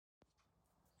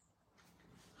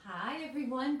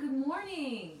everyone. Good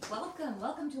morning.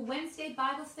 Welcome to Wednesday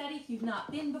Bible study. If you've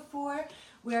not been before,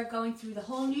 we're going through the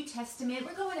whole New Testament.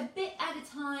 We're going a bit at a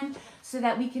time so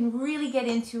that we can really get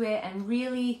into it and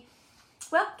really,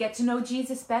 get to know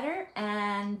Jesus better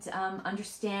and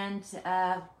understand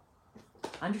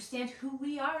who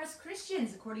we are as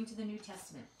Christians according to the New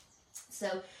Testament.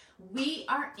 So we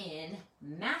are in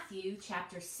Matthew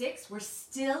chapter 6. We're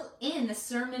still in the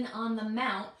Sermon on the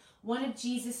Mount, one of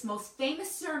Jesus' most famous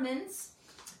sermons.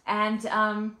 And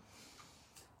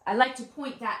I like to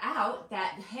point that out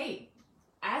that, hey,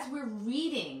 as we're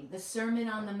reading the Sermon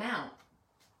on the Mount,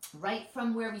 right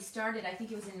from where we started, I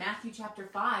think it was in Matthew chapter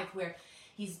 5, where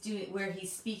he's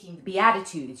speaking the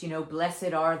Beatitudes,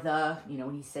 blessed are the,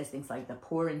 when he says things like the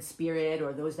poor in spirit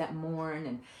or those that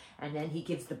mourn, and then he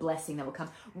gives the blessing that will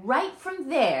come. Right from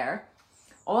there,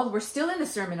 we're still in the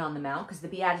Sermon on the Mount because the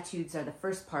Beatitudes are the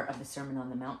first part of the Sermon on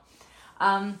the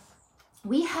Mount.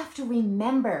 We have to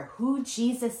remember who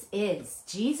Jesus is.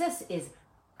 Jesus is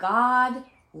God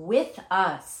with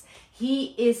us.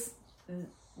 He is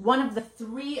one of the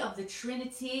three of the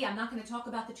Trinity. I'm not going to talk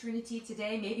about the Trinity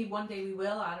today. Maybe one day we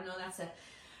will. I don't know. That's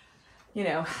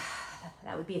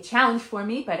that would be a challenge for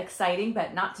me, but exciting,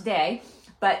 but not today.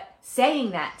 But saying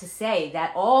that to say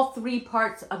that all three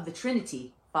parts of the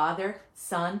Trinity, Father,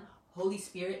 Son, Holy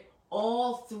Spirit,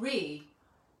 all three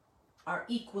are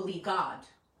equally God,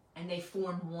 and they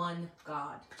form one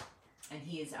God, and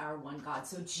he is our one God.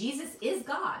 So Jesus is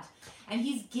God, and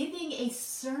he's giving a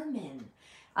sermon.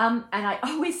 And I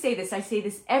always say this, I say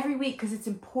this every week because it's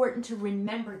important to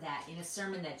remember that in a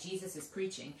sermon that Jesus is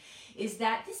preaching, is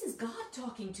that this is God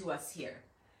talking to us here.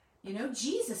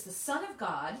 Jesus, the Son of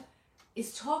God,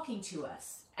 is talking to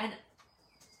us. And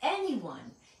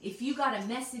anyone, if you got a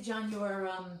message on your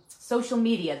social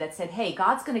media that said, hey,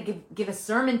 God's going to give a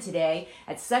sermon today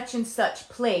at such and such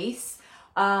place,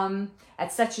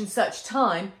 at such and such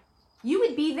time, you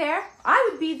would be there. I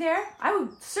would be there. I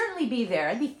would certainly be there.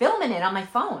 I'd be filming it on my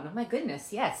phone. Oh my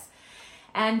goodness, yes.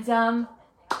 And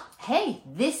hey,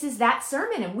 this is that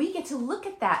sermon, and we get to look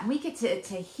at that, and we get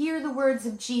to hear the words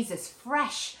of Jesus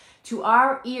fresh to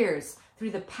our ears through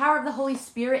the power of the Holy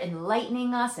Spirit,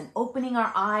 enlightening us and opening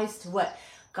our eyes to what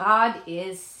God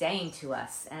is saying to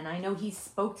us. And I know he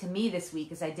spoke to me this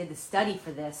week as I did the study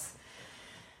for this.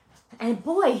 And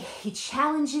boy, he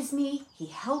challenges me, he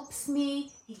helps me,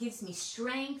 he gives me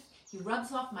strength, he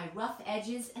rubs off my rough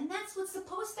edges, and that's what's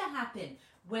supposed to happen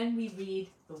when we read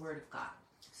the Word of God.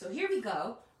 So here we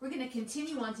go. We're going to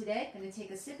continue on today. I'm going to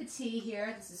take a sip of tea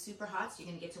here. This is super hot, so you're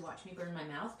going to get to watch me burn my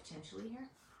mouth, potentially here.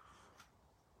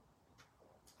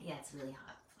 Yeah, it's really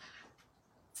hot.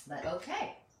 But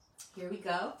okay, here we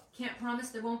go. Can't promise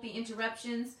there won't be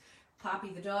interruptions. Poppy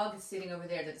the dog is sitting over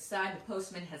there to the side. The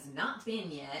postman has not been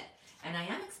yet. And I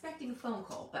am expecting a phone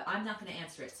call, but I'm not going to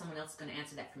answer it. Someone else is going to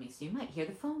answer that for me. So you might hear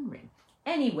the phone ring.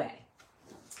 Anyway,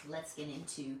 let's get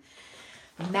into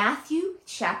Matthew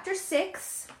chapter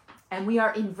 6. And we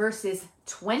are in verses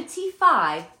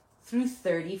 25 through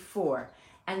 34.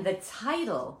 And the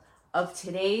title of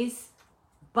today's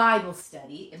Bible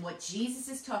study and what Jesus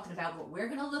is talking about, what we're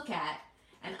going to look at.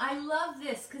 And I love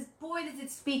this because boy, does it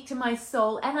speak to my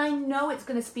soul. And I know it's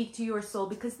going to speak to your soul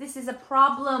because this is a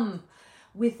problem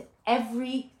with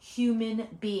every human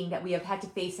being that we have had to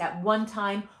face at one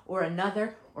time or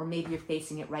another, or maybe you're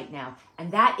facing it right now. And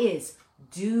that is,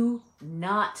 do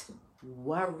not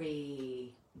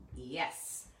worry.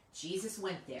 Yes, Jesus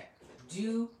went there.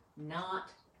 Do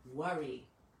not worry.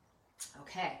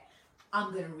 Okay,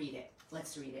 I'm going to read it.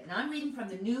 Let's read it. And I'm reading from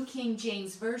the New King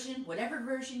James Version. Whatever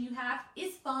version you have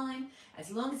is fine,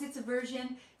 as long as it's a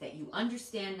version that you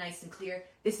understand nice and clear.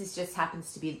 This just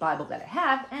happens to be the Bible that I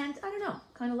have, and I don't know,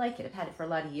 kind of like it. I've had it for a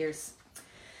lot of years.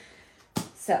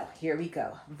 So here we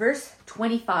go. Verse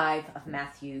 25 of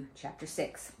Matthew chapter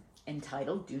 6,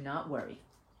 entitled, Do Not Worry.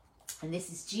 And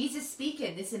this is Jesus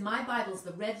speaking. This in my Bible is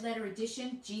the red letter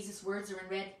edition. Jesus' words are in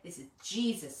red. This is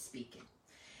Jesus speaking.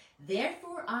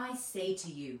 Therefore I say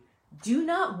to you, do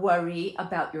not worry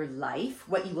about your life,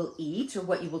 what you will eat or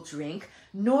what you will drink,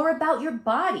 nor about your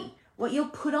body, what you'll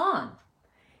put on.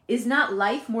 Is not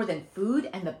life more than food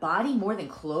and the body more than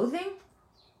clothing?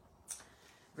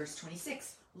 Verse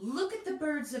 26, look at the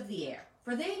birds of the air,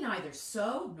 for they neither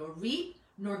sow nor reap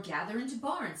nor gather into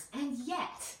barns, and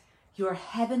yet your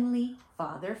heavenly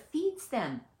Father feeds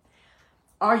them.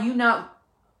 Are you not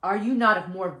of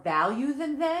more value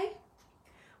than they?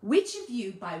 Which of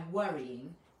you, by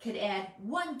worrying, could add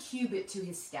 1 cubit to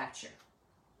his stature?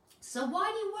 So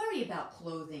why do you worry about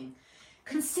clothing?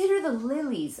 Consider the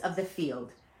lilies of the field,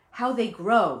 how they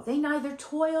grow. They neither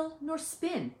toil nor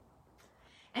spin.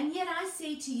 And yet I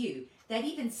say to you that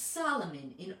even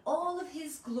Solomon in all of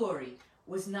his glory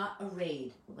was not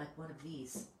arrayed like one of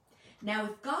these. Now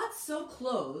if God so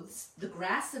clothes the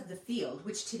grass of the field,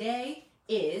 which today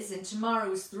is and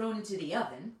tomorrow is thrown into the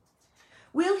oven,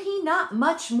 will he not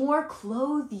much more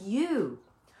clothe you,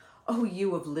 O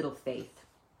you of little faith?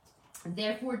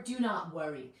 Therefore do not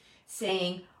worry,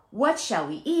 saying, what shall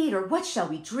we eat, or what shall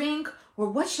we drink, or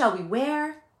what shall we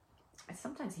wear? I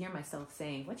sometimes hear myself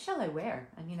saying, what shall I wear?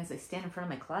 I mean, as I stand in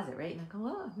front of my closet, right? And I go,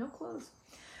 oh, no clothes.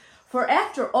 For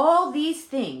after all these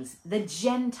things the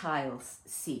Gentiles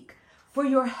seek. For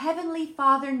your heavenly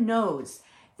Father knows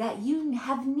that you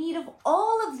have need of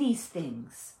all of these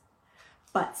things.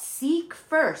 But seek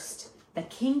first the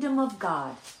kingdom of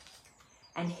God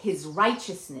and his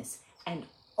righteousness, and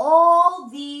all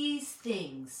these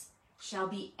things shall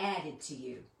be added to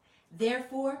you.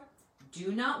 Therefore,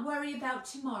 do not worry about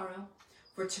tomorrow,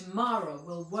 for tomorrow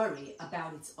will worry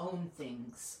about its own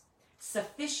things.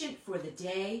 Sufficient for the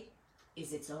day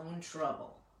is its own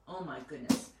trouble. Oh my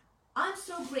goodness. I'm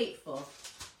so grateful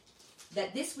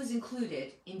that this was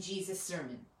included in Jesus'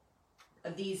 sermon.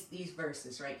 Of these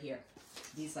verses right here.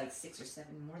 These like 6 or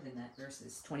 7 more than that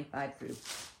verses, 25 through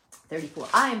 34.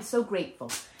 I am so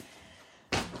grateful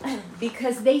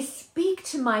because they speak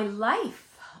to my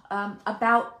life,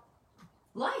 about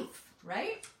life,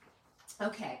 right?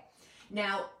 Okay,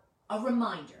 now a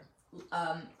reminder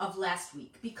of last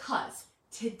week, because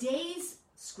today's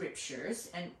scriptures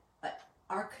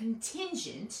are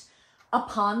contingent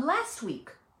upon last week,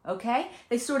 okay?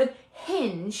 They sort of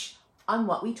hinge on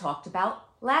what we talked about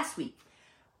last week.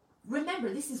 Remember,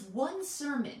 this is one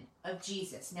sermon of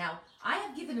Jesus. Now, I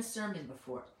have given a sermon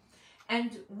before,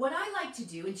 and what I like to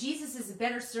do, and Jesus is a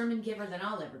better sermon giver than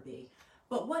I'll ever be,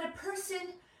 but what a person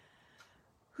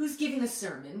who's giving a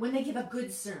sermon, when they give a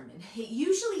good sermon, it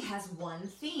usually has one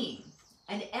theme,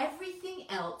 and everything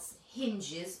else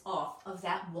hinges off of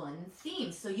that one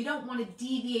theme. So you don't want to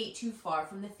deviate too far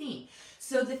from the theme.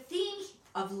 So the theme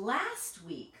of last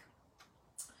week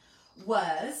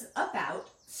was about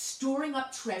storing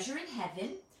up treasure in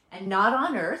heaven and not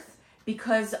on earth,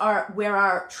 because where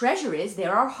our treasure is,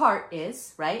 there our heart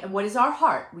is, right? And what is our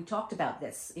heart? We talked about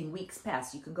this in weeks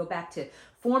past. You can go back to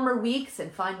former weeks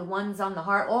and find the ones on the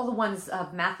heart, all the ones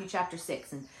of Matthew chapter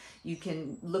 6, and you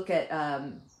can look at,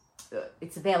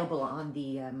 it's available on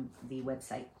the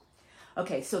website.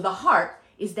 Okay, so the heart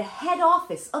is the head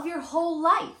office of your whole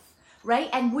life, right?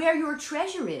 And where your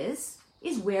treasure is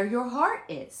where your heart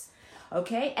is.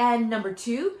 Okay, and number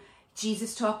 2,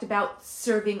 Jesus talked about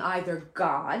serving either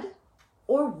God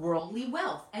or worldly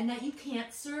wealth, and that you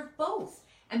can't serve both.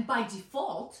 And by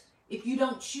default, if you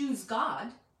don't choose God,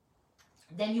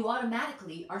 then you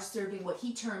automatically are serving what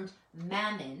he termed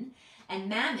mammon. And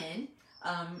mammon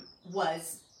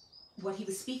was, what he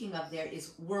was speaking of there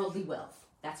is worldly wealth.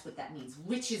 That's what that means.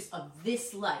 Riches of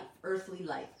this life, earthly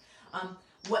life.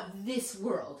 What this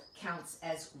world counts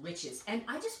as riches. And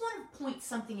I just want to point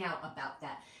something out about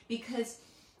that, because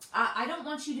I don't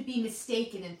want you to be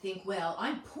mistaken and think, well,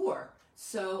 I'm poor,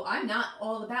 so I'm not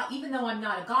all about, even though I'm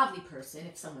not a godly person,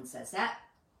 if someone says that,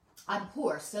 I'm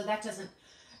poor, so that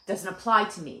doesn't apply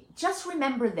to me. Just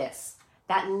remember this,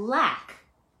 that lack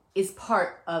is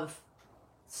part of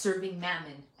serving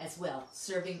mammon as well,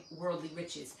 serving worldly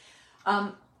riches.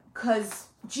 Because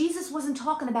Jesus wasn't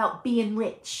talking about being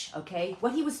rich, okay?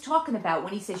 What he was talking about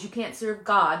when he says you can't serve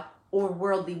God or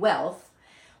worldly wealth,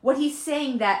 what he's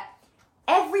saying that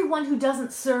everyone who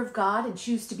doesn't serve God and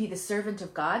choose to be the servant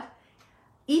of God,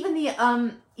 even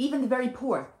the very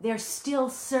poor, they're still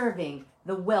serving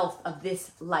the wealth of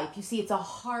this life. You see, it's a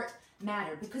heart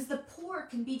matter, because the poor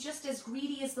can be just as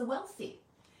greedy as the wealthy.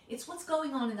 It's what's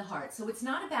going on in the heart. So it's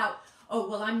not about, oh,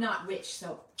 well, I'm not rich,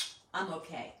 so I'm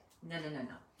okay. No.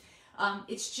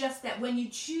 It's just that when you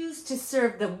choose to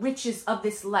serve the riches of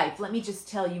this life, let me just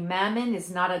tell you, mammon is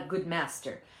not a good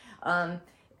master.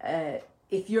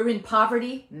 If you're in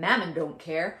poverty, mammon don't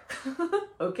care,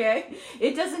 okay?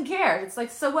 It doesn't care. It's like,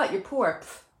 so what? You're poor.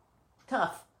 Pff,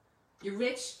 tough. You're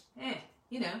rich?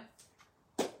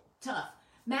 Tough.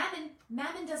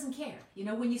 Mammon doesn't care.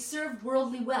 When you serve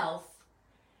worldly wealth,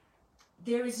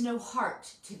 there is no heart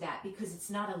to that, because it's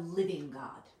not a living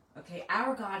God. Okay,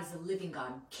 our God is a living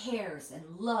God, cares and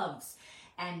loves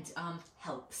and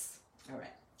helps. All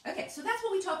right. Okay, so that's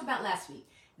what we talked about last week.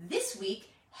 This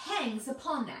week hangs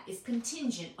upon that, is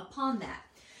contingent upon that.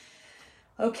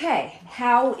 Okay,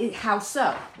 how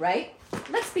so, right?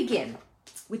 Let's begin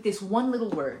with this one little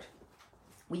word.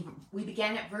 We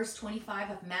began at verse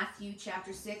 25 of Matthew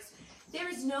chapter 6. There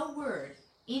is no word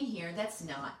in here that's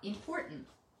not important.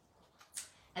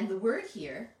 And the word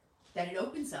here that it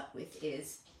opens up with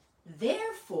is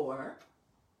Therefore,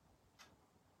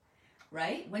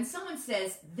 right? When someone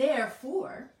says,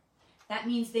 therefore, that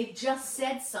means they've just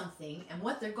said something, and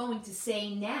what they're going to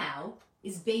say now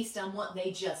is based on what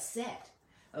they just said,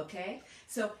 okay?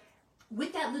 So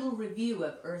with that little review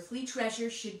of earthly treasure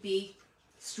should be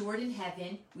stored in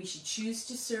heaven, we should choose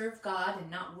to serve God and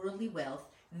not worldly wealth.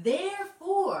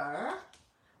 Therefore,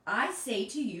 I say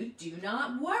to you, do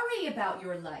not worry about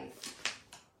your life.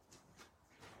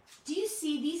 Do you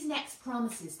see these next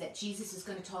promises that Jesus is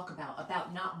going to talk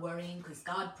about not worrying because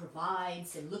God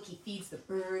provides, and look, he feeds the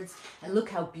birds, and look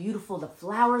how beautiful the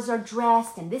flowers are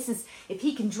dressed, and this is, if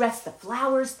he can dress the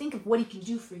flowers, think of what he can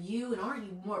do for you, and aren't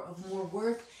you more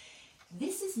worth?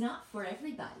 This is not for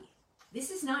everybody.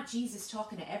 This is not Jesus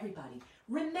talking to everybody.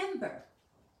 Remember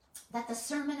that the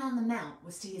Sermon on the Mount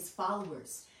was to his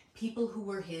followers, people who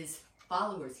were his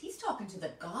followers. He's talking to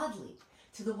the godly,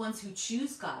 to the ones who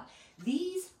choose God.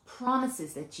 These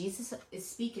promises that Jesus is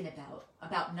speaking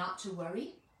about not to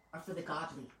worry, are for the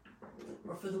godly,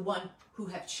 or for the one who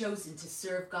have chosen to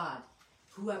serve God,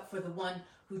 for the one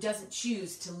who doesn't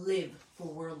choose to live for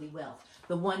worldly wealth,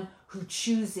 the one who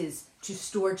chooses to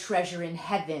store treasure in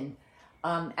heaven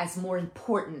as more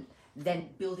important than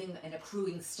building and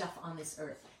accruing stuff on this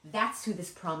earth. That's who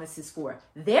this promise is for.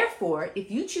 Therefore,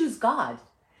 if you choose God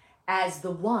as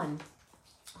the one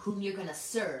whom you're going to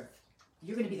serve,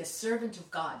 you're going to be the servant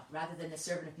of God rather than the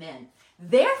servant of men.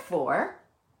 Therefore,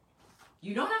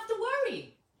 you don't have to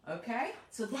worry, okay?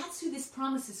 So that's who this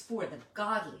promise is for, the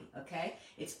godly, okay?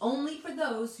 It's only for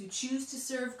those who choose to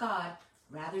serve God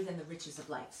rather than the riches of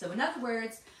life. So in other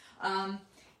words,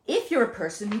 if you're a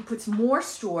person who puts more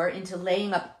store into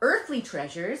laying up earthly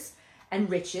treasures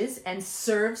and riches and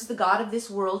serves the God of this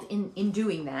world in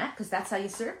doing that, because that's how you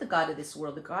serve the God of this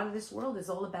world. The God of this world is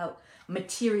all about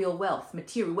material wealth,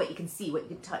 material, what you can see, what you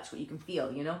can touch, what you can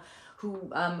feel, you know.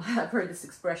 I've heard this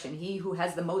expression, he who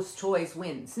has the most toys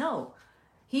wins. No,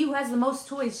 he who has the most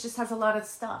toys just has a lot of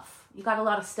stuff. You got a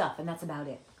lot of stuff, and that's about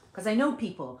it. Because I know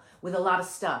people with a lot of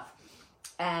stuff,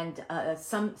 and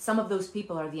some of those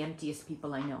people are the emptiest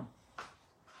people I know.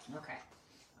 Okay.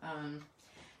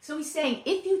 So he's saying,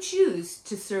 if you choose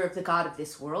to serve the God of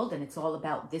this world, and it's all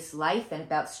about this life and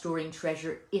about storing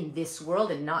treasure in this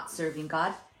world and not serving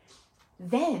God,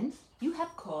 then you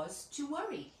have cause to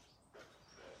worry.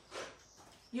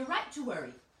 You're right to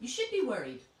worry. You should be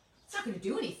worried. It's not going to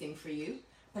do anything for you,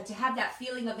 but to have that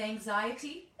feeling of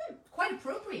anxiety, quite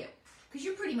appropriate, because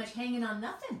you're pretty much hanging on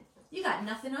nothing. You got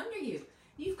nothing under you.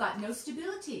 You've got no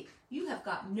stability. You have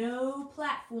got no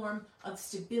platform of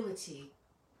stability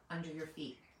under your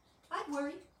feet. I'd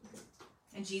worry.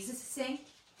 And Jesus is saying,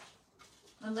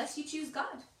 unless you choose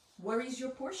God, worry's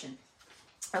your portion.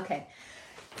 Okay.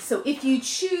 So if you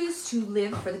choose to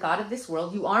live for the God of this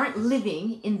world, you aren't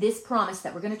living in this promise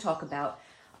that we're going to talk about,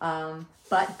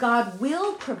 but God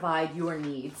will provide your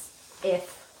needs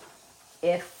if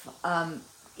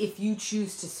you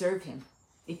choose to serve him,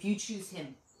 if you choose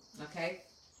him, okay?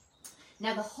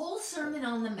 Now the whole Sermon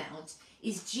on the Mount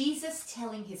is Jesus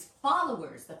telling his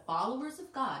followers, the followers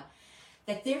of God,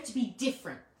 that they're to be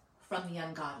different from the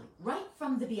ungodly, right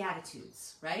from the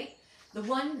Beatitudes, right? The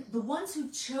ones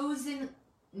who've chosen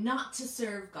not to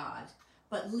serve God,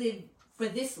 but live for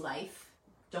this life,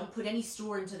 don't put any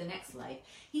store into the next life.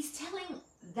 He's telling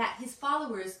his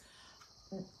followers,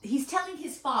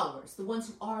 the ones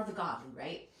who are the godly,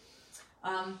 right?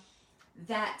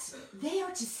 That they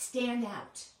are to stand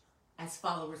out as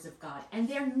followers of God, and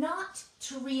they're not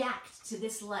to react to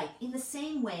this life in the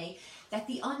same way that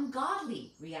the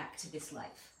ungodly react to this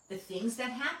life. The things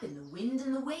that happen, the wind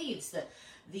and the waves,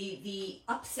 the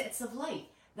upsets of life.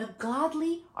 The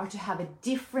godly are to have a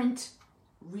different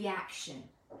reaction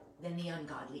than the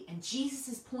ungodly. And Jesus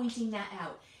is pointing that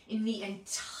out in the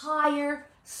entire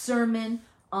Sermon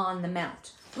on the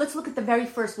Mount. Let's look at the very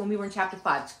first, when we were in chapter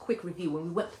 5, it's a quick review, when we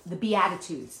went the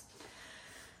Beatitudes.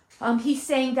 He's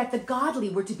saying that the godly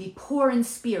were to be poor in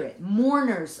spirit,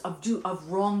 mourners of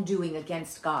wrongdoing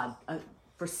against God,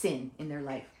 for sin in their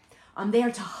life. They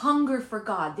are to hunger for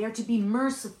God. They are to be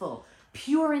merciful,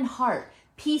 pure in heart,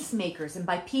 peacemakers. And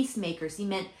by peacemakers, he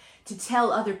meant to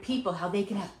tell other people how they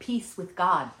can have peace with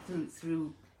God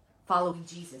through following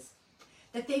Jesus.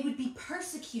 That they would be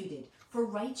persecuted for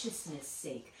righteousness'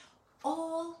 sake.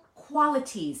 All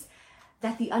qualities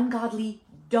that the ungodly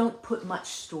don't put much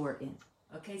store in.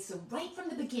 Okay, so right from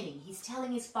the beginning, he's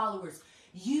telling his followers,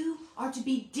 you are to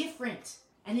be different.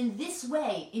 And in this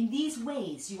way, in these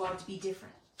ways, you are to be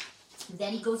different. And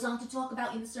then he goes on to talk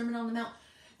about in the Sermon on the Mount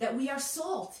that we are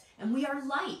salt and we are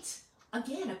light.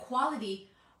 Again, a quality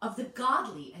of the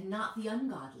godly and not the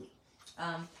ungodly.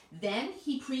 Then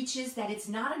he preaches that it's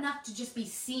not enough to just be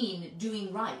seen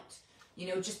doing right,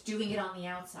 just doing it on the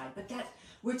outside, but that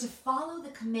we're to follow the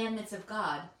commandments of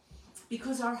God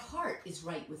because our heart is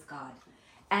right with God.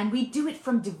 And we do it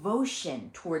from devotion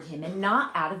toward him and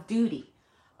not out of duty.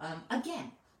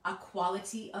 Again, a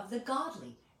quality of the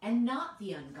godly and not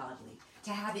the ungodly.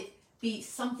 To have it be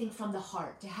something from the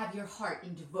heart, to have your heart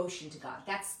in devotion to God.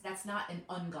 That's not an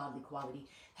ungodly quality.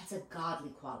 That's a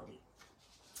godly quality.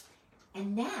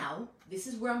 And now, this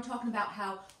is where I'm talking about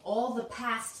how all the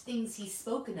past things he's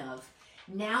spoken of,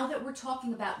 now that we're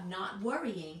talking about not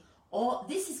worrying, all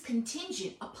this is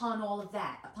contingent upon all of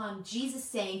that, upon Jesus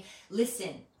saying,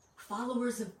 listen,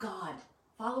 followers of God,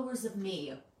 followers of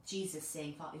me, Jesus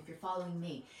saying, if you're following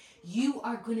me, you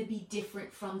are going to be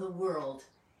different from the world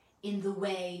in the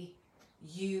way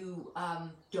you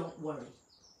don't worry.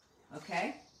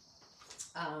 Okay?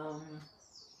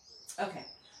 Okay.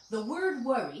 The word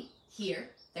worry here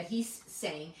that he's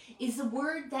saying is a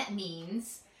word that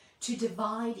means to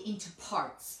divide into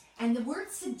parts. And the word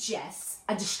suggests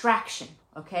a distraction,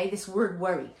 okay? This word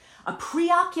worry. A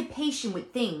preoccupation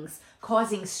with things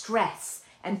causing stress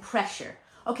and pressure.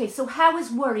 Okay, so how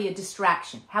is worry a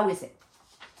distraction? How is it?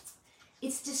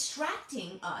 It's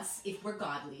distracting us, if we're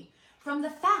godly, from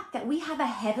the fact that we have a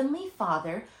heavenly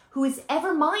Father who is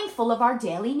ever mindful of our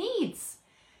daily needs.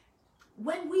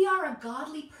 When we are a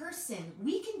godly person,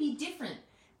 we can be different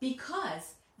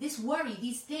because this worry,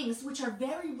 these things, which are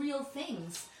very real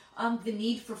things, the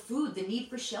need for food, the need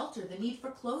for shelter, the need for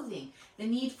clothing, the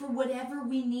need for whatever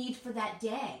we need for that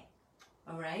day,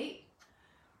 all right?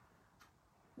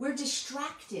 We're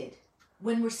distracted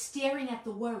when we're staring at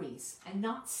the worries and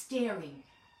not staring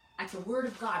at the Word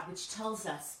of God, which tells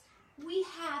us we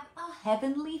have a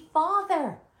heavenly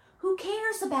Father who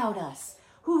cares about us,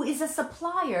 who is a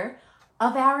supplier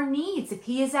of our needs. If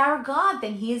he is our God,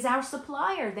 then he is our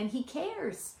supplier, then he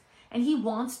cares. And he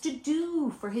wants to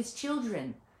do for his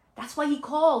children. That's why he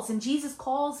calls, and Jesus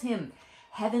calls him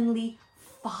Heavenly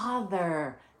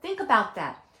Father. Think about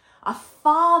that. A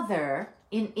father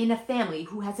in a family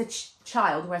who has a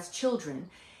child, who has children,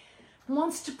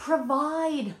 wants to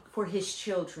provide for his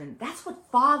children. That's what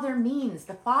father means.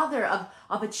 The father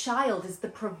of a child is the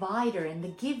provider and the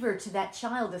giver to that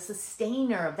child, the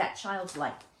sustainer of that child's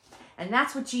life. And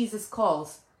that's what Jesus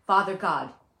calls Father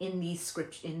God in these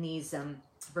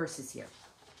verses here.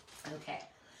 Okay,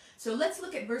 so let's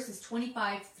look at verses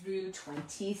 25 through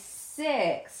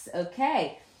 26.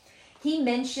 Okay, he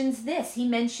mentions this. He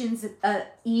mentions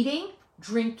eating,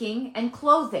 drinking, and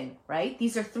clothing, right?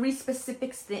 These are three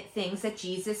specific things that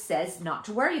Jesus says not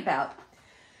to worry about.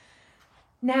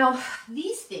 Now,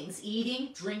 these things, eating,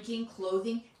 drinking,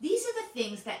 clothing, these are the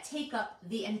things that take up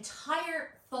the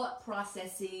entire thought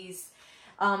processes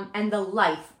and the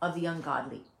life of the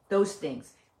ungodly. Those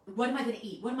things. What am I going to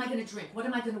eat? What am I going to drink? What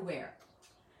am I going to wear?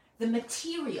 The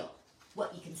material,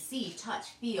 what you can see, touch,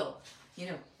 feel,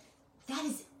 that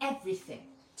is everything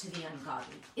to the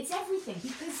ungodly. It's everything,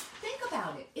 because think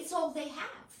about it. It's all they have.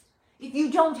 If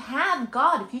you don't have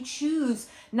God, if you choose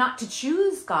not to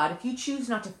choose God, if you choose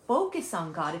not to focus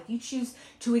on God, if you choose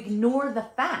to ignore the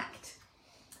fact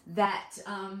that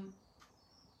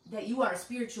that you are a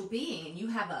spiritual being and you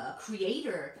have a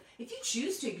creator, if you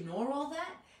choose to ignore all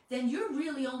that, then you're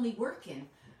really only working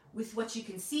with what you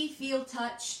can see, feel,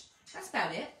 touch. That's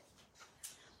about it.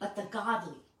 But the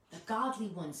godly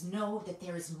ones know that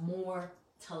there is more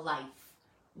to life.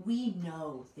 We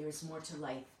know there is more to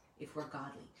life if we're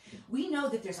godly. We know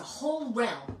that there's a whole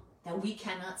realm that we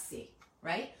cannot see,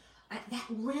 right? That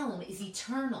realm is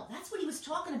eternal. That's what he was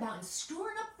talking about. And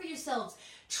storing up for yourselves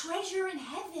treasure in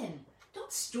heaven.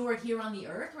 Don't store it here on the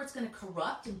earth where it's going to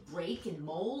corrupt and break and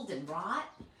mold and rot.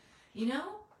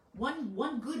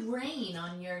 One good rain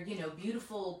on your,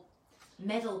 beautiful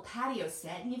metal patio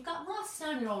set and you've got rust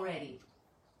on it already.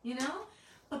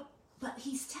 But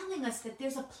he's telling us that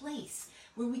there's a place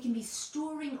where we can be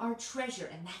storing our treasure,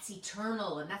 and that's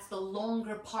eternal, and that's the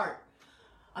longer part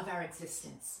of our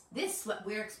existence. This, what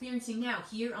we're experiencing now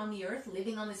here on the earth,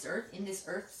 living on this earth, in this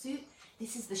earth suit,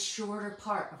 this is the shorter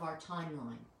part of our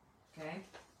timeline, okay?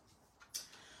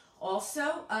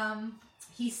 Also,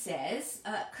 he says,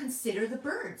 consider the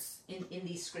birds in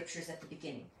these scriptures at the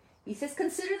beginning. He says,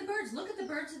 consider the birds. Look at the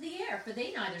birds of the air, for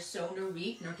they neither sow nor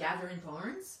reap nor gather in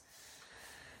barns.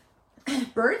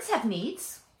 Birds have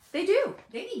needs. They do.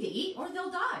 They need to eat or they'll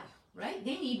die, right?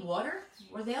 They need water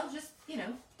or they'll just,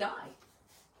 die.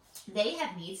 They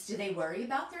have needs. Do they worry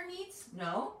about their needs?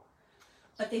 No.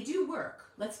 But they do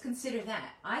work. Let's consider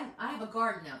that. I have a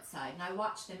garden outside and I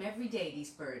watch them every day,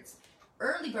 these birds.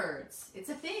 Early birds. It's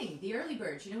a thing. The early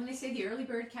birds. When they say the early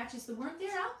bird catches the worm,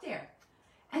 they're out there.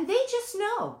 And they just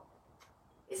know.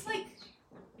 It's like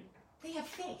they have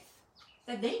faith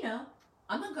that they know,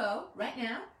 I'm going to go right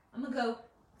now. I'm going to go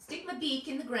stick my beak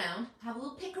in the ground, have a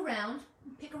little pick around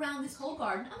this whole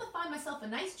garden. I'm going to find myself a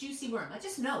nice juicy worm. I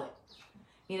just know it,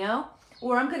 you know?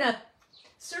 Or I'm going to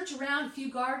search around a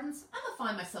few gardens. I'm going to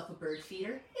find myself a bird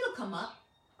feeder. It'll come up.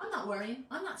 I'm not worrying.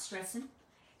 I'm not stressing.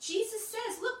 Jesus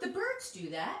says, look, the birds do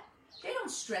that. They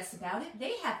don't stress about it.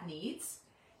 They have needs.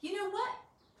 You know what?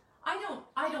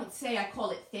 I don't say I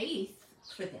call it faith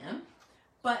for them,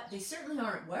 but they certainly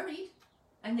aren't worried.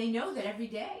 And they know that every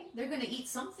day they're going to eat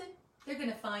something. They're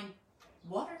going to find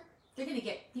water. They're going to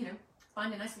get,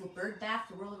 find a nice little bird bath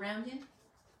to roll around in.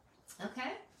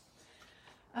 Okay?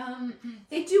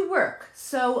 They do work.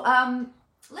 So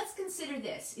let's consider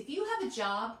this. If you have a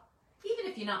job,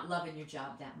 even if you're not loving your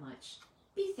job that much,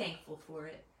 be thankful for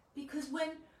it. Because when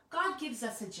God gives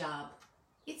us a job,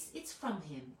 it's from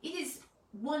Him. It is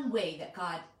one way that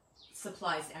God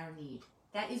supplies our need.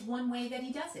 That is one way that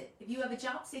He does it. If you have a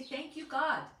job, say, thank you,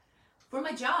 God, for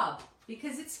my job,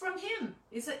 because it's from Him.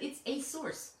 It's a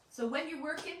source. So when you're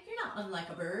working, you're not unlike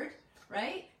a bird,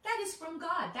 right? That is from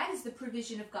God. That is the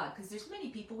provision of God, because there's many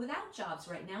people without jobs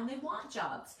right now, and they want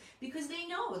jobs because they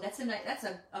know that's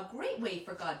a great way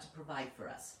for God to provide for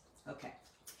us. Okay.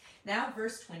 Now,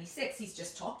 verse 26, he's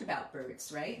just talked about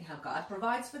birds, right? And how God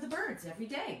provides for the birds every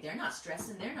day. They're not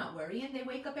stressing. They're not worrying. They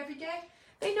wake up every day.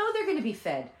 They know they're going to be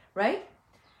fed, right?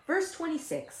 Verse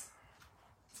 26,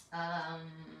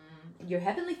 your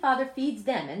heavenly Father feeds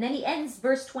them. And then he ends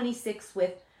verse 26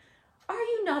 with, are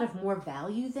you not of more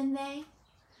value than they?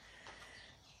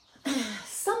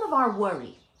 Some of our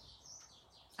worry,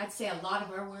 I'd say a lot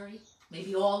of our worry,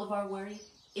 maybe all of our worry,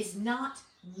 is not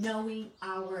knowing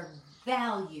our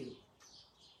value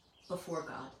before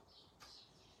God.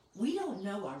 We don't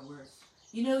know our worth.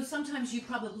 Sometimes you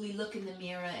probably look in the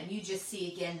mirror and you just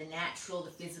see again the natural,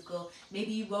 the physical.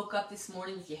 Maybe you woke up this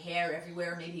morning with your hair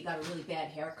everywhere. Maybe you got a really bad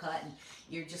haircut and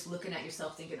you're just looking at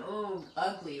yourself thinking, oh,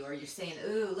 ugly. Or you're saying,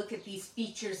 oh, look at these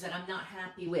features that I'm not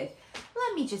happy with.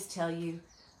 Let me just tell you,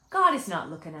 God is not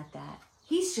looking at that.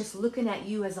 He's just looking at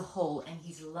you as a whole, and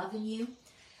He's loving you.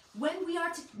 When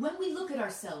we look at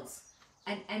ourselves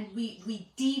and we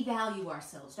devalue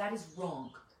ourselves, that is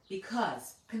wrong.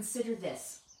 Because consider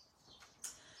this,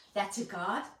 that to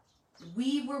God,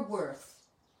 we were worth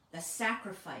the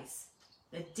sacrifice,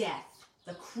 the death,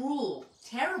 the cruel,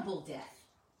 terrible death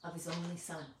of His only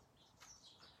Son.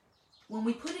 When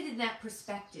we put it in that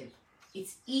perspective,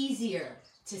 it's easier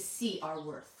to see our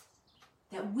worth.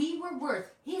 That we were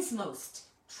worth His most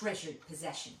treasured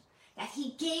possession. That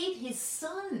He gave His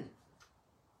Son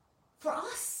for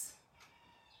us.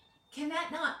 Can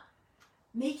that not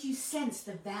make you sense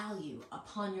the value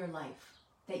upon your life?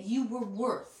 That you were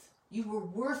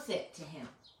worth it to Him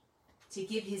to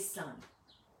give His Son.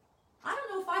 I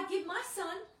don't know if I'd give my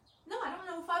son. No, I don't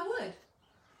know if I would.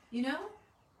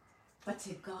 But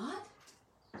to God,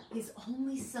 His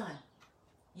only Son,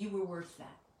 you were worth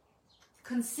that.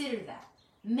 Consider that.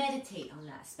 Meditate on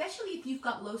that. Especially if you've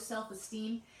got low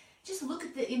self-esteem. Just look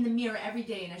in the mirror every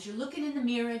day. And as you're looking in the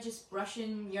mirror, just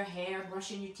brushing your hair,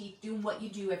 brushing your teeth, doing what you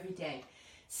do every day.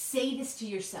 Say this to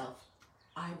yourself.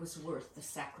 I was worth the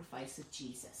sacrifice of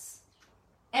Jesus.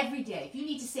 Every day. If you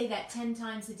need to say that 10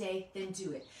 times a day, then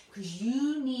do it. Because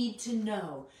you need to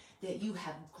know that you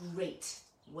have great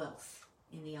wealth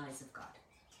in the eyes of God.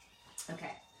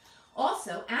 Okay.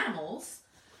 Also, animals,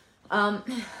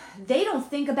 they don't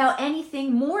think about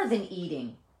anything more than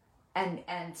eating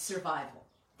and survival.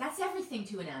 That's everything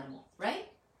to an animal, right?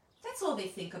 That's all they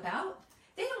think about.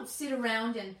 They don't sit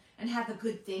around and have a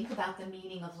good think about the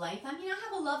meaning of life. I mean, I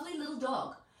have a lovely little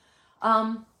dog.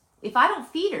 If I don't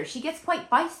feed her, she gets quite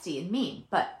feisty and mean.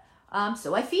 But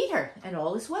so I feed her, and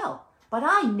all is well. But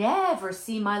I never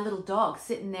see my little dog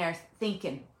sitting there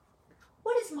thinking,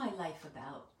 what is my life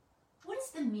about? What is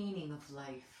the meaning of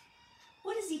life?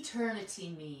 What does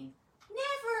eternity mean?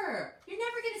 Never! You're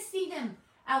never going to see them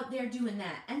out there doing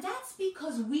that. And that's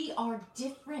because we are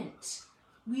different.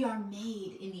 We are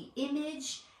made in the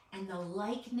image and the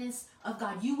likeness of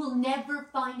God. You will never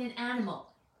find an animal,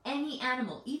 any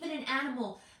animal, even an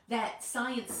animal that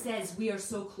science says we are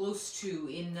so close to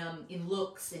in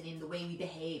looks and in the way we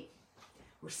behave.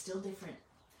 We're still different.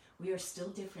 We are still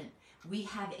different. We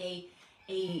have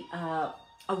a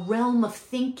realm of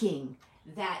thinking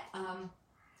that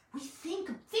we think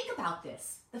about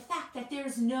this. The fact that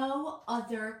there's no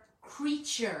other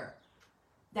creature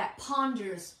that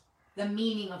ponders the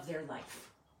meaning of their life.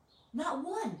 Not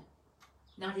one.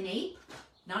 Not an ape,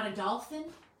 not a dolphin,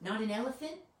 not an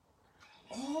elephant.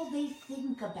 All they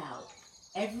think about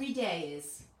every day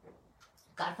is,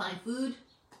 gotta find food,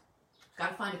 Got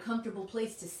to find a comfortable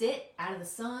place to sit out of the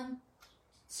sun.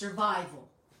 Survival.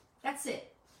 That's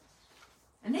it.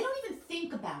 And they don't even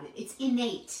think about it. It's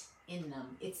innate in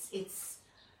them. It's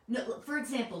no, for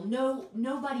example,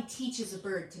 nobody teaches a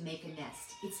bird to make a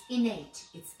nest. It's innate.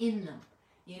 It's in them.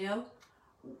 You know,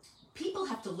 people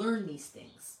have to learn these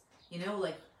things. You know,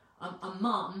 like a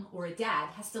mom or a dad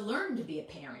has to learn to be a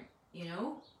parent. You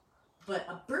know,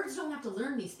 but birds don't have to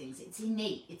learn these things. It's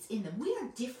innate. It's in them. We are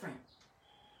different.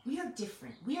 We are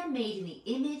different. We are made in the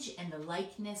image and the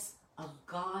likeness of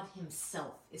God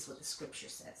Himself, is what the Scripture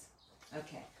says.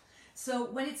 Okay. So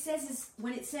when it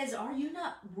says, are you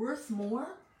not worth more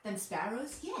than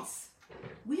sparrows? Yes,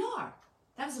 we are.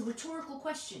 That was a rhetorical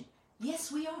question.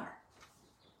 Yes, we are.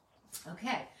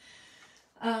 Okay.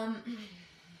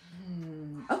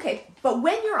 Okay, but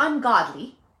when you're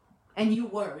ungodly and you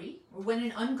worry, or when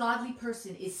an ungodly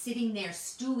person is sitting there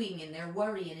stewing in their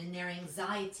worry and in their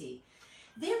anxiety,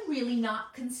 they're really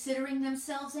not considering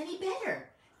themselves any better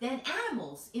than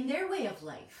animals in their way of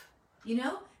life. You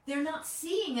know, they're not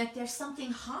seeing that there's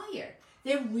something higher.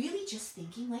 They're really just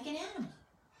thinking like an animal.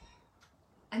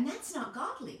 And that's not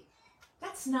godly.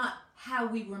 That's not how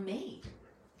we were made.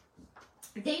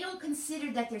 They don't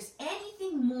consider that there's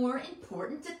anything more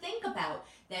important to think about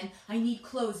than I need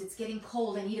clothes, it's getting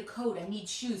cold, I need a coat, I need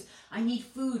shoes, I need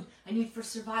food, I need for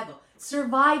survival.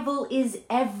 Survival is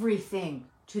everything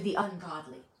to the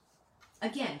ungodly.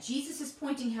 Again, Jesus is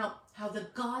pointing out how the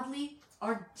godly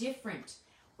are different,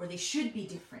 or they should be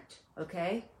different,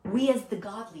 okay? We as the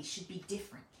godly should be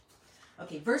different.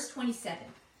 Okay, verse 27.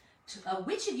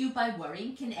 Which of you by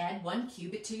worrying can add 1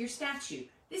 cubit to your stature?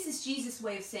 This is Jesus'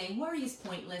 way of saying worry is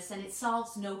pointless and it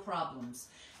solves no problems.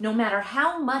 No matter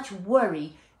how much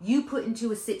worry you put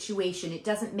into a situation, it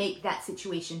doesn't make that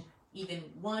situation even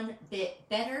one bit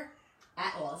better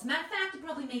at all. As a matter of fact, it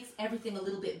probably makes everything a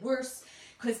little bit worse,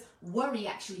 because worry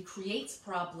actually creates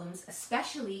problems,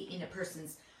 especially in a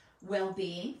person's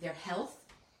well-being, their health.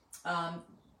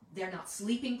 They're not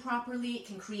sleeping properly. It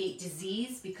can create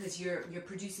disease because you're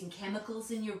producing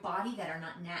chemicals in your body that are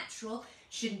not natural.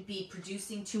 Shouldn't be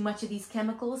producing too much of these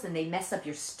chemicals, and they mess up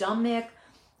your stomach.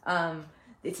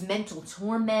 It's mental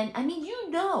torment. I mean, you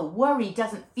know, worry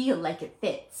doesn't feel like it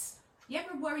fits. You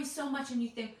ever worry so much and you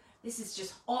think, this is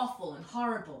just awful and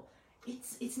horrible?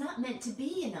 It's not meant to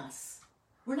be in us.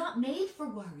 We're not made for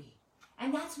worry.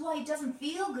 And that's why it doesn't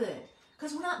feel good,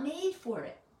 because we're not made for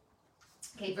it.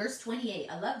 Okay, verse 28.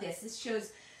 I love this. This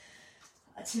shows,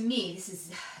 to me, this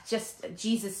is just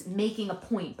Jesus making a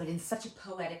point, but in such a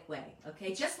poetic way.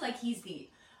 Okay, just like He's the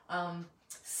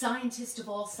scientist of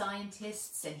all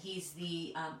scientists, and He's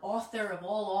the author of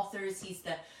all authors. He's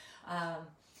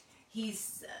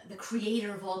the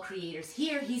creator of all creators.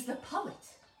 Here, He's the poet.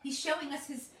 He's showing us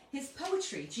his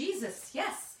poetry. Jesus,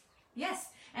 yes, yes.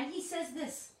 And He says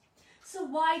this: so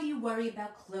why do you worry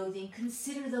about clothing?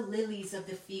 Consider the lilies of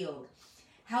the field,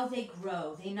 how they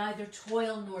grow. They neither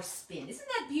toil nor spin. Isn't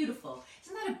that beautiful?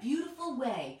 Isn't that a beautiful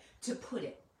way to put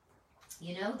it?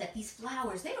 You know, that these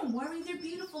flowers, they don't worry. They're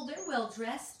beautiful. They're well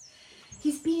dressed.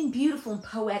 He's being beautiful and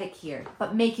poetic here,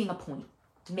 but making a point.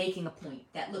 Making a point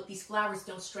that, look, these flowers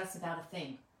don't stress about a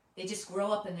thing. They just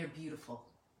grow up and they're beautiful.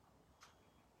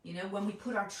 You know, when we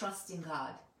put our trust in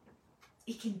God,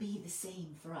 it can be the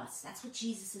same for us. That's what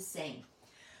Jesus is saying.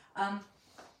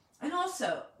 And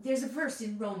also, there's a verse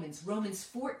in Romans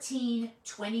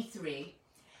 14:23,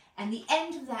 and the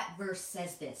end of that verse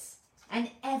says this: and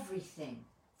everything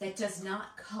that does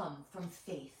not come from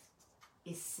faith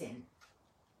is sin.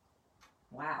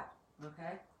 Wow.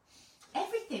 Okay?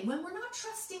 Everything. When we're not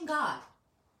trusting God,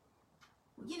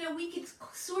 you know, we could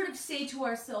sort of say to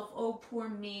ourselves, oh, poor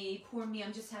me,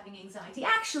 I'm just having anxiety.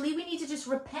 Actually, we need to just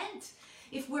repent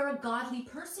if we're a godly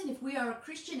person, if we are a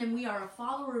Christian and we are a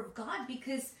follower of God,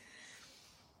 because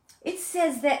it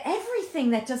says that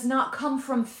everything that does not come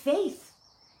from faith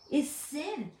is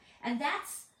sin. And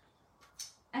that's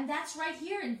right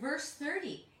here in verse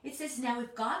 30. It says, now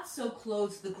if God so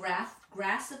clothes the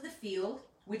grass of the field,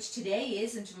 which today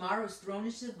is and tomorrow is thrown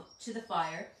into the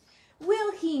fire,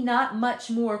 will He not much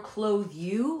more clothe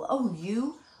you, O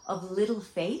you of little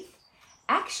faith?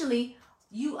 Actually,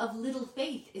 you of little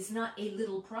faith is not a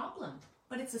little problem,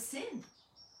 but it's a sin.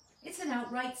 It's an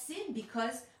outright sin,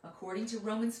 because according to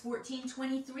Romans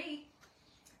 14:23,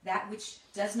 that which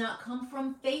does not come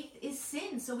from faith is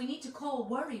sin. So we need to call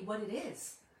worry what it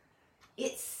is.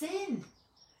 It's sin.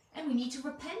 And we need to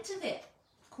repent of it,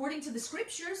 according to the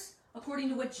Scriptures, according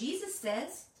to what Jesus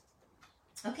says.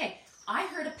 Okay, I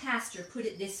heard a pastor put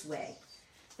it this way,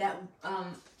 that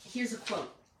here's a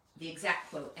quote, the exact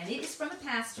quote, and it is from a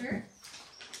pastor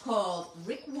called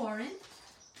Rick Warren,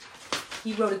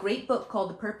 He wrote a great book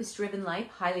called The Purpose-Driven Life.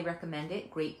 Highly recommend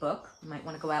it. Great book. You might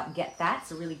want to go out and get that.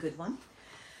 It's a really good one.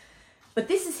 But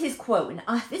this is his quote,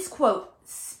 and this quote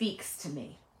speaks to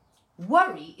me.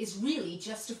 Worry is really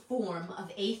just a form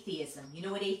of atheism. You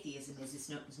know what atheism is?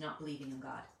 It's not believing in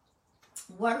God.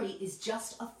 Worry is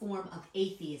just a form of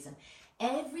atheism.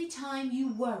 Every time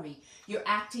you worry, you're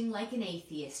acting like an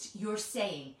atheist. You're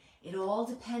saying, it all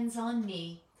depends on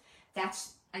me.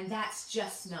 That's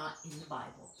just not in the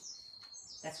Bible.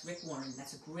 That's Rick Warren.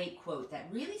 That's a great quote that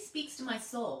really speaks to my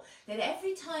soul. That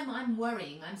every time I'm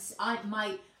worrying,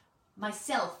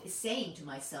 myself is saying to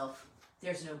myself,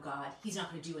 there's no God. He's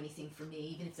not going to do anything for me,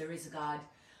 even if there is a God.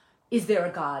 Is there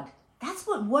a God? That's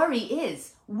what worry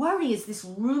is. Worry is this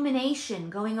rumination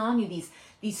going on you,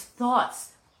 these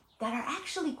thoughts that are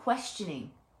actually questioning,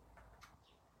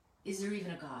 is there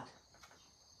even a God?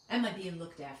 Am I being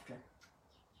looked after?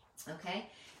 Okay?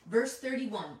 Verse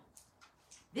 31.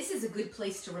 This is a good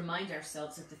place to remind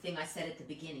ourselves of the thing I said at the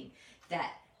beginning,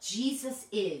 that Jesus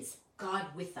is God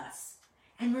with us.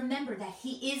 And remember that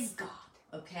he is God,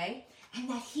 okay? And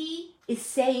that he is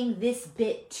saying this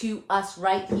bit to us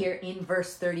right here in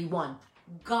verse 31.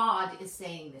 God is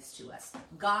saying this to us.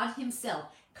 God himself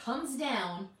comes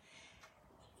down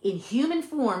in human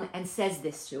form and says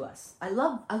this to us. I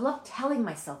love telling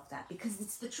myself that because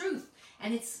it's the truth.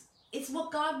 And it's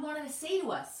what God wanted to say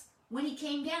to us when he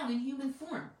came down in human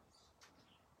form.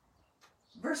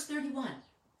 Verse 31.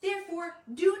 Therefore,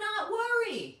 do not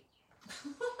worry.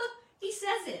 He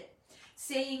says it,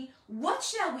 saying, what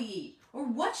shall we eat? Or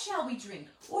what shall we drink?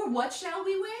 Or what shall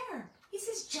we wear? He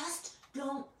says, just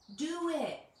don't do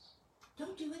it.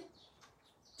 Don't do it.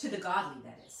 To the godly,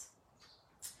 that is.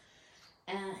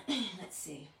 Let's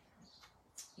see.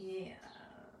 Yeah.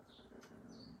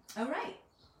 All right.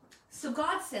 So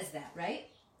God says that, right?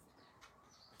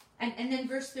 And then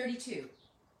verse 32.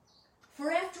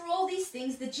 For after all these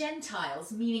things, the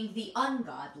Gentiles, meaning the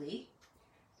ungodly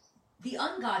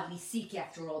seek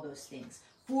after all those things.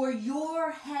 For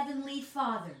your heavenly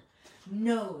Father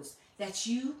knows that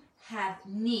you have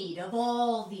need of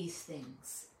all these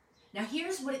things. Now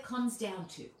here's what it comes down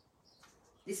to.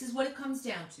 This is what it comes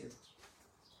down to.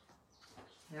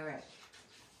 All right.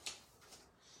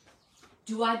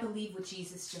 Do I believe what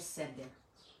Jesus just said there?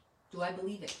 Do I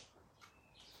believe it?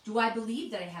 Do I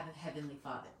believe that I have a heavenly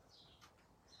Father?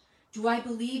 Do I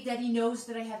believe that he knows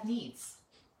that I have needs?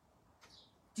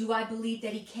 Do I believe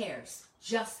that he cares,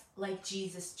 just like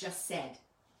Jesus just said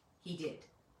he did?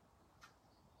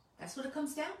 That's what it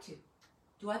comes down to.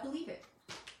 Do I believe it?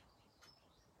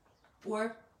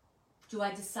 Or do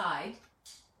I decide,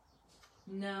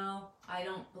 no, I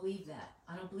don't believe that.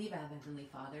 I don't believe I have a heavenly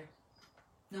Father.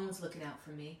 No one's looking out for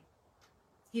me.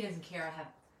 He doesn't care I have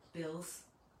bills.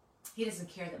 He doesn't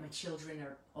care that my children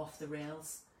are off the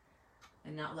rails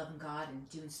and not loving God and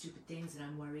doing stupid things and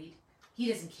I'm worried.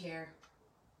 He doesn't care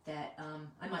that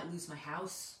I might lose my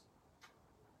house.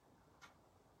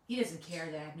 He doesn't care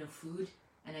that I have no food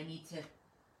and I need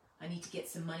to get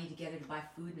some money together to buy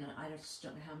food and I just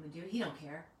don't know how I'm going to do it. He don't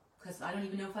care because I don't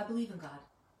even know if I believe in God.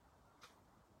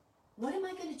 What am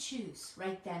I going to choose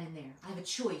right then and there? I have a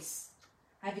choice.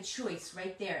 I have a choice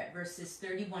right there at verses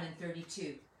 31 and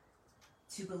 32.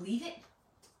 To believe it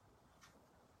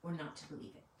or not to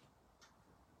believe it.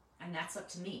 And that's up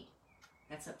to me.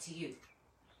 That's up to you.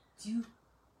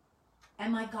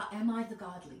 Am I the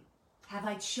godly? Have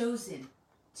I chosen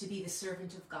to be the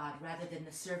servant of God rather than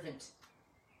the servant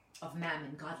of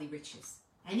mammon, godly riches?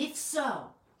 And if so,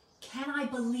 can I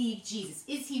believe Jesus?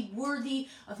 Is he worthy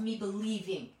of me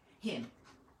believing him?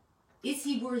 Is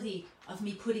he worthy of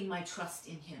me putting my trust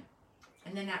in him?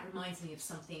 And then that reminds me of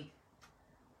something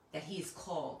that he is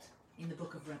called in the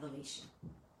book of Revelation.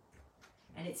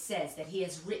 And it says that he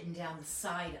has written down the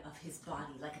side of his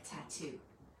body like a tattoo.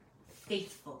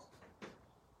 Faithful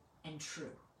and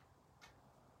true.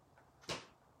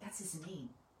 That's his name.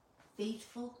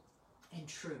 Faithful and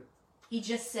true. He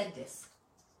just said this.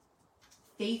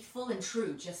 Faithful and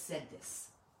true just said this.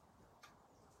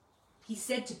 He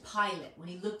said to Pilate, when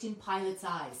he looked in Pilate's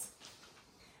eyes,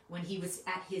 when he was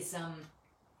at his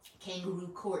kangaroo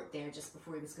court there just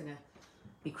before he was going to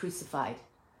be crucified,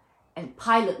 and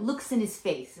Pilate looks in his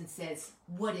face and says,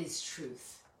 what is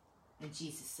truth? And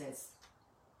Jesus says,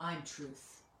 I'm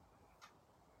truth.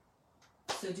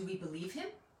 So do we believe him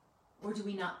or do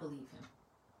we not believe him?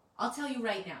 I'll tell you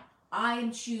right now, I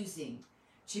am choosing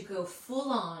to go full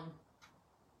on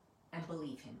and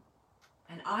believe him.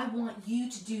 And I want you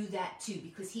to do that too,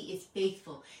 because he is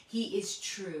faithful, he is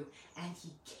true, and he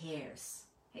cares.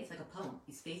 Hey, it's like a poem.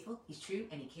 He's faithful, he's true,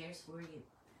 and he cares for you.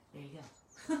 There you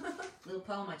go. Little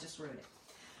poem, I just wrote it.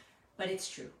 But it's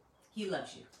true. He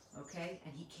loves you, okay?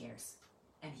 And he cares.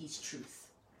 And he's truth.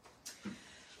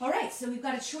 All right, so we've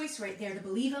got a choice right there to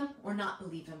believe him or not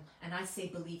believe him. And I say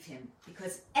believe him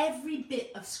because every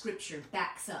bit of scripture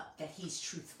backs up that he's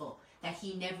truthful, that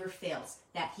he never fails,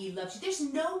 that he loves you. There's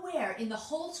nowhere in the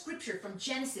whole scripture from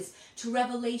Genesis to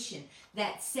Revelation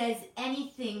that says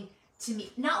anything to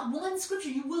me. Not one scripture,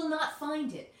 you will not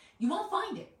find it. You won't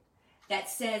find it. That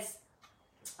says,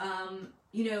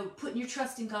 putting your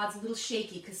trust in God's a little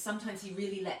shaky because sometimes he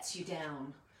really lets you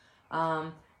down.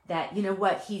 That, you know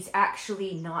what, he's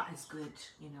actually not as good,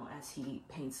 as he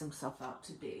paints himself out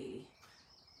to be.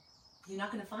 You're not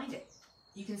going to find it.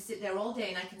 You can sit there all day,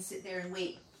 and I can sit there and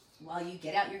wait while you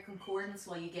get out your concordance,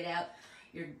 while you get out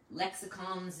your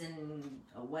lexicons and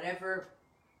whatever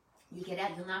you get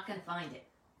out. You're not going to find it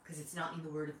because it's not in the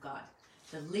Word of God.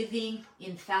 The living,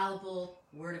 infallible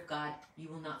Word of God, you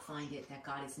will not find it. That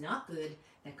God is not good,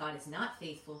 that God is not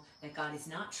faithful, that God is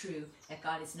not true, that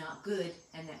God is not good,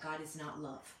 and that God is not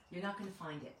love. You're not going to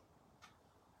find it.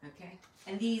 Okay?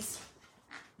 And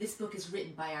this book is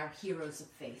written by our heroes of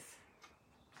faith.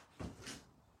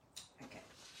 Okay.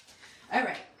 All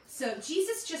right. So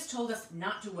Jesus just told us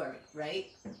not to worry,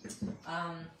 right?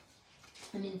 I'm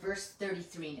in verse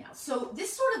 33 now. So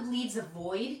this sort of leaves a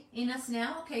void in us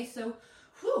now. Okay, so,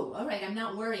 all right, I'm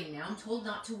not worrying now. I'm told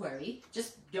not to worry.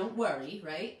 Just don't worry,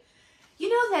 right? You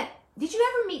know that, did you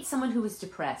ever meet someone who was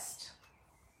depressed?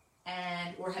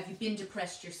 Or have you been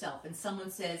depressed yourself? And someone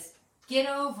says, get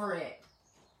over it.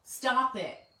 Stop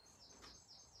it.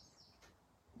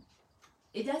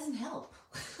 It doesn't help.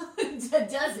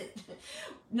 It doesn't.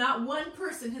 Not one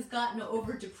person has gotten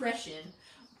over depression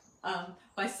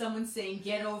by someone saying,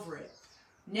 get over it.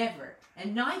 Never.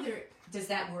 And neither does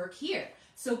that work here.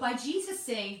 So by Jesus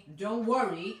saying, don't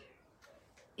worry,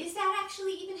 is that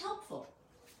actually even helpful?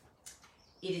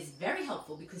 It is very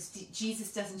helpful because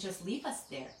Jesus doesn't just leave us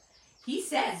there. He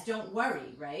says, don't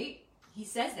worry, right? He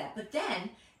says that. But then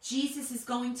Jesus is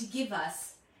going to give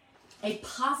us a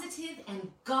positive and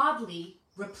godly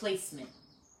replacement.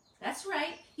 That's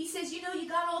right. He says, you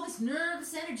got all this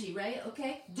nervous energy, right?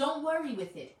 Okay, don't worry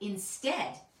with it.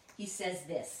 Instead, he says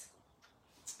this.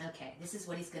 Okay, this is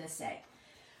what he's going to say.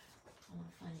 I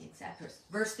want to find the exact verse.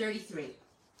 Verse 33.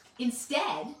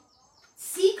 Instead,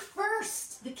 seek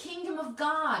first the kingdom of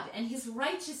God and his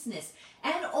righteousness,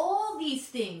 and all these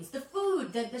things, the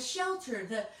food, the shelter,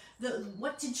 the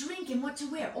what to drink and what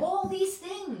to wear, all these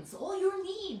things, all your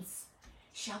needs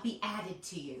shall be added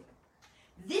to you.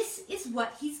 This is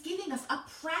what he's giving us, a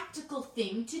practical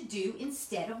thing to do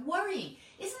instead of worrying.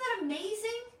 Isn't that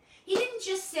amazing? He didn't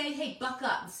just say, hey, buck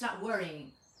up and stop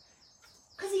worrying.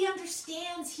 Because he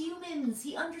understands humans.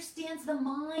 He understands the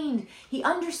mind. He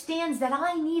understands that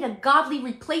I need a godly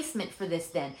replacement for this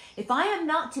then. If I am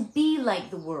not to be like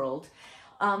the world,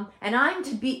 and I'm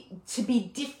to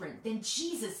be different, then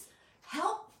Jesus,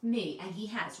 help me. And he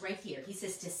has right here. He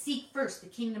says to seek first the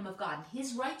kingdom of God and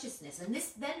his righteousness, and this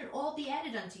then it'll all be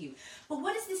added unto you. But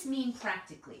what does this mean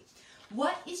practically?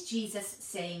 What is Jesus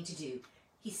saying to do?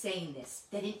 He's saying this,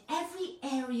 that in every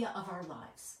area of our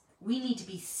lives, we need to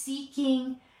be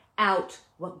seeking out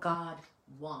what God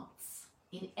wants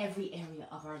in every area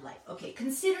of our life. Okay,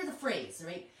 consider the phrase,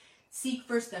 right? Seek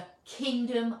first the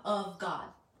kingdom of God.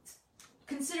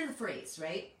 Consider the phrase,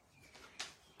 right?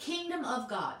 Kingdom of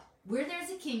God. Where there's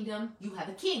a kingdom, you have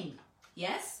a king.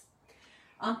 Yes?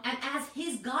 And as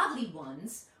his godly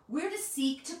ones, we're to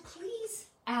seek to please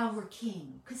our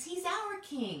king, because he's our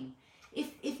king.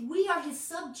 If we are his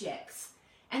subjects,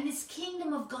 and this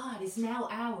kingdom of God is now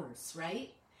ours,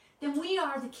 right? Then we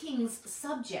are the king's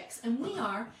subjects, and we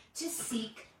are to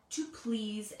seek to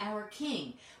please our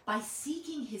king by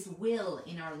seeking his will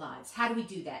in our lives. How do we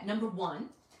do that? Number one,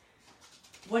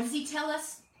 what does he tell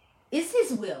us is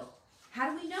his will? How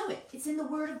do we know it? It's in the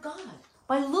Word of God.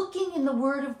 By looking in the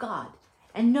Word of God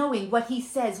and knowing what he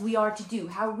says we are to do,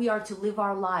 how we are to live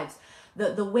our lives,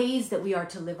 the ways that we are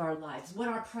to live our lives, what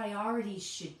our priorities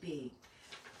should be.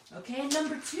 Okay, and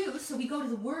number two, so we go to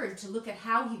the Word to look at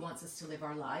how he wants us to live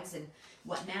our lives and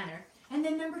what manner. And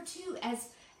then number two, as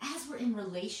we're in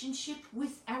relationship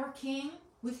with our King,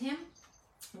 with him,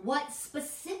 what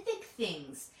specific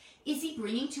things is he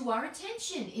bringing to our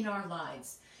attention in our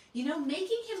lives?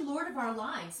 Making him Lord of our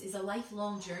lives is a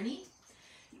lifelong journey.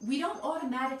 We don't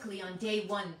automatically on day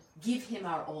one give him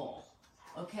our all,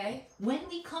 okay? When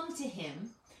we come to him,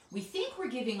 we think we're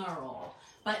giving our all,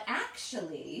 but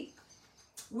actually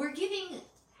we're giving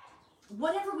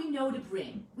whatever we know to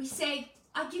bring. We say,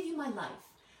 I give you my life.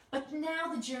 But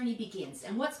now the journey begins.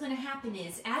 And what's going to happen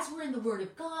is, as we're in the Word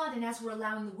of God and as we're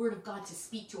allowing the Word of God to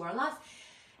speak to our lives,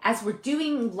 as we're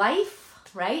doing life,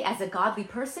 right? As a godly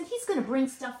person, he's going to bring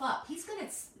stuff up. He's going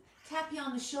to tap you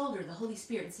on the shoulder, the Holy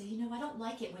Spirit, and say, I don't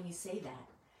like it when you say that.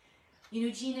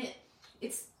 Gina,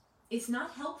 it's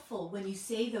not helpful when you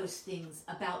say those things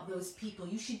about those people.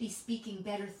 You should be speaking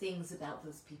better things about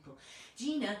those people.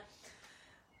 Gina,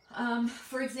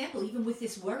 for example, even with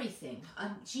this worry thing,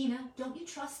 Gina, don't you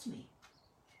trust me?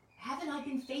 Haven't I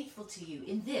been faithful to you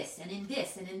in this and in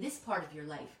this and in this part of your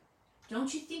life?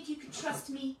 Don't you think you can trust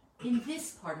me in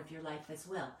this part of your life as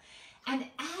well? And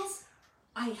as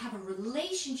I have a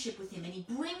relationship with him and he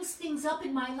brings things up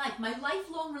in my life, my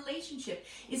lifelong relationship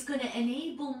is going to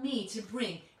enable me to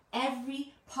bring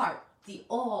every part, the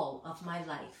all of my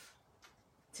life,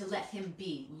 to let him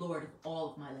be Lord of all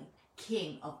of my life,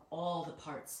 King of all the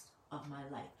parts of my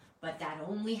life. But that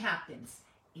only happens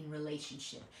in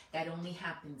relationship. That only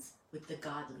happens with the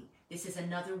godly. This is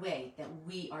another way that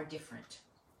we are different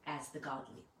as the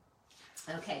godly.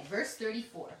 Okay, verse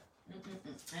 34.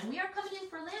 And we are coming in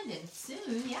for Landon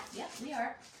soon. Yeah, we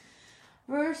are.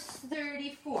 Verse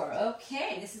 34.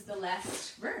 Okay, this is the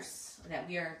last verse that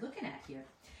we are looking at here.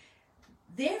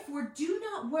 Therefore, do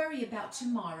not worry about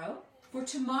tomorrow, for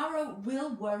tomorrow will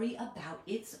worry about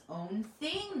its own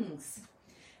things.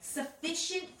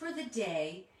 Sufficient for the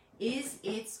day is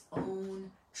its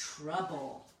own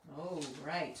trouble. Oh,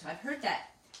 right. I've heard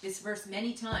this verse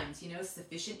many times,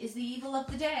 sufficient is the evil of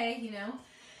the day,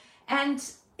 And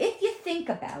if you think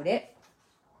about it,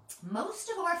 most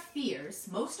of our fears,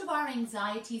 most of our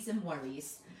anxieties and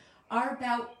worries are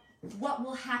about what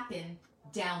will happen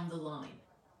down the line,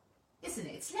 isn't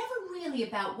it? It's never really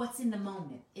about what's in the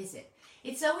moment, is it?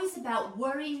 It's always about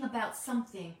worrying about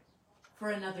something for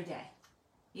another day,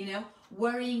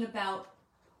 worrying about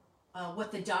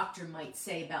what the doctor might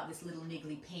say about this little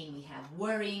niggly pain we have,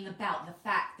 worrying about the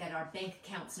fact that our bank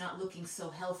account's not looking so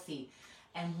healthy,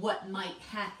 and what might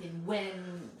happen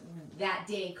when that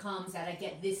day comes that I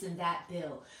get this and that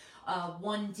bill.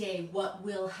 One day, what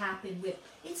will happen with...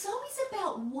 It's always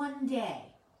about one day.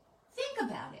 Think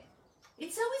about it.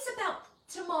 It's always about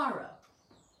tomorrow.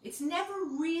 It's never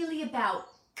really about,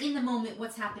 in the moment,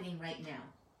 what's happening right now.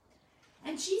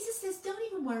 And Jesus says, don't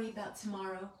even worry about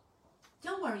tomorrow.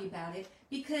 Don't worry about it,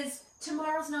 because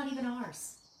tomorrow's not even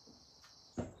ours.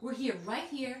 We're here.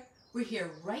 We're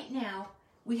here right now.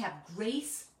 We have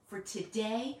grace for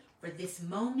today, for this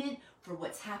moment, for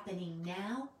what's happening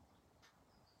now.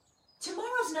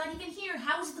 Tomorrow's not even here.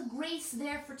 How's the grace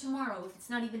there for tomorrow if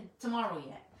it's not even tomorrow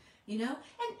yet? And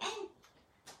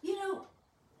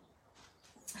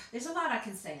there's a lot I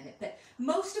can say on it, but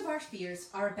most of our fears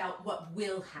are about what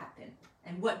will happen.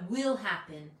 And what will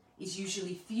happen is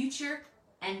usually future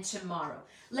and tomorrow.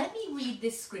 Let me read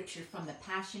this scripture from the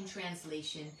Passion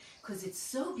Translation, because it's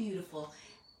so beautiful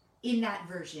in that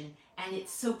version, and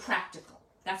it's so practical.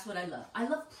 That's what I love. I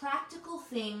love practical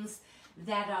things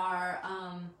that are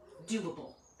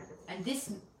doable. And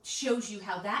this shows you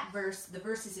how that verse, the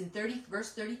verses in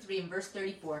verse 33 and verse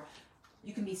 34,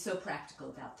 you can be so practical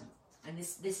about them. And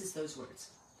this is those words.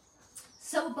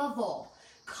 So above all,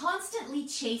 constantly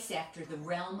chase after the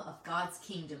realm of God's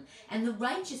kingdom and the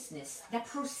righteousness that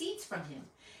proceeds from him.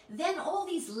 Then all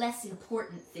these less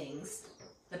important things,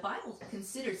 the Bible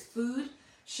considers food,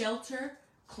 shelter,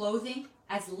 clothing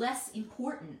as less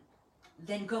important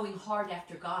than going hard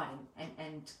after God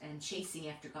and chasing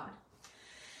after God.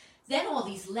 Then all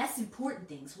these less important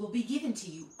things will be given to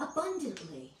you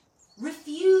abundantly.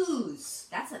 Refuse.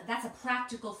 That's a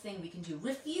practical thing we can do.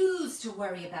 Refuse to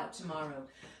worry about tomorrow,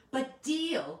 but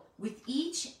deal with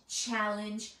each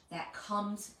challenge that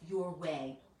comes your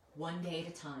way one day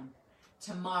at a time.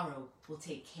 Tomorrow will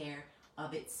take care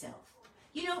of itself.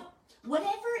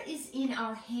 Whatever is in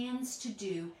our hands to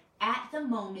do at the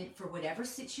moment for whatever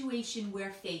situation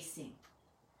we're facing,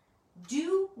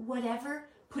 do whatever,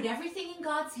 put everything in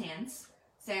God's hands.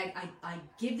 Say, I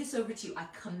give this over to you. I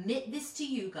commit this to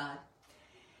you, God.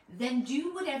 Then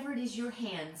do whatever it is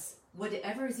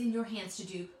whatever is in your hands to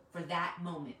do for that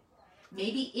moment.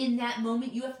 Maybe in that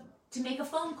moment you have to make a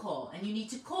phone call and you need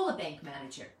to call a bank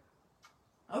manager.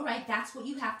 All right, that's what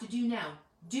you have to do now.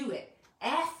 Do it.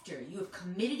 After you have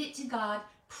committed it to God,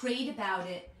 prayed about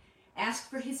it, asked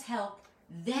for his help,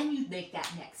 then you make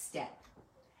that next step.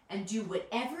 And do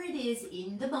whatever it is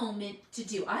in the moment to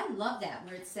do. I love that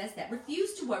where it says that.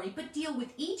 Refuse to worry, but deal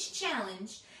with each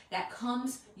challenge that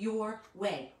comes your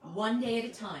way, one day at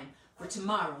a time, for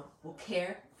tomorrow will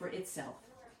care for itself.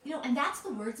 And that's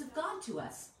the words of God to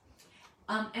us.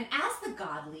 And as the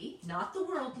godly, not the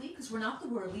worldly, because we're not the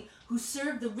worldly, who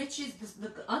serve the riches,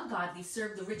 the ungodly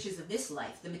serve the riches of this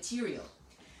life, the material.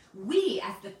 We,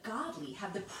 as the godly,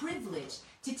 have the privilege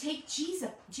to take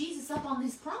Jesus up on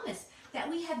his promise that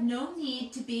we have no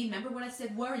need to be, remember what I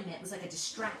said worry meant? It was like a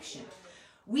distraction.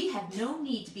 We have no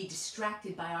need to be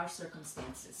distracted by our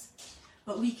circumstances.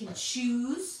 But we can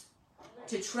choose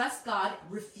to trust God,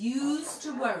 refuse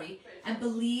to worry, and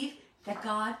believe that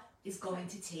God is going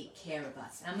to take care of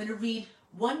us. And I'm going to read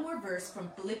one more verse from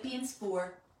Philippians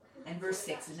 4 and verse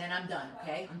 6, and then I'm done,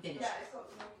 okay? I'm finished.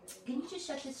 Can you just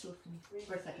shut this door for me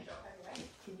for a second?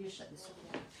 Can you just shut this door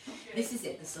for me? This is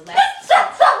it. This is the last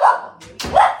scripture. Oh, here we go.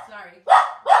 Sorry.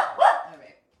 All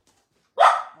right.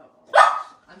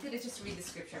 I'm going to just read the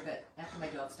scripture, but after my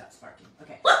dog stops barking.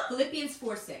 Okay. Philippians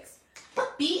 4:6.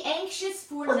 Be anxious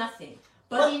for nothing,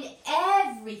 but in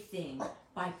everything,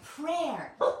 by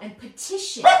prayer and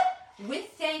petition, with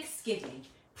thanksgiving,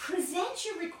 present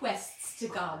your requests to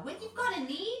God. When you've got a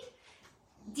need,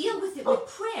 deal with it with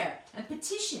prayer and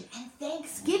petition and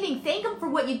thanksgiving. Thank Him for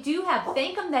what you do have.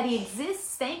 Thank Him that He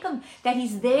exists. Thank Him that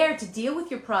He's there to deal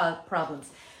with your problems.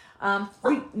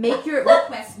 Make your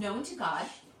requests known to God,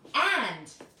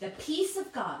 and the peace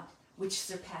of God, which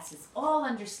surpasses all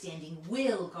understanding,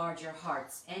 will guard your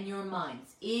hearts and your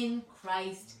minds in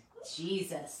Christ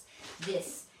Jesus.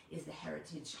 This is the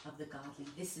heritage of the godly.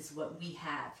 This is what we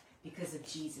have because of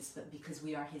Jesus, but because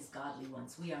we are His godly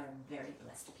ones. We are a very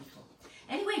blessed people.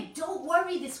 Anyway, don't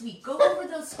worry this week. Go over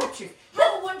those scriptures.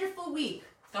 Have a wonderful week.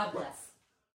 God bless.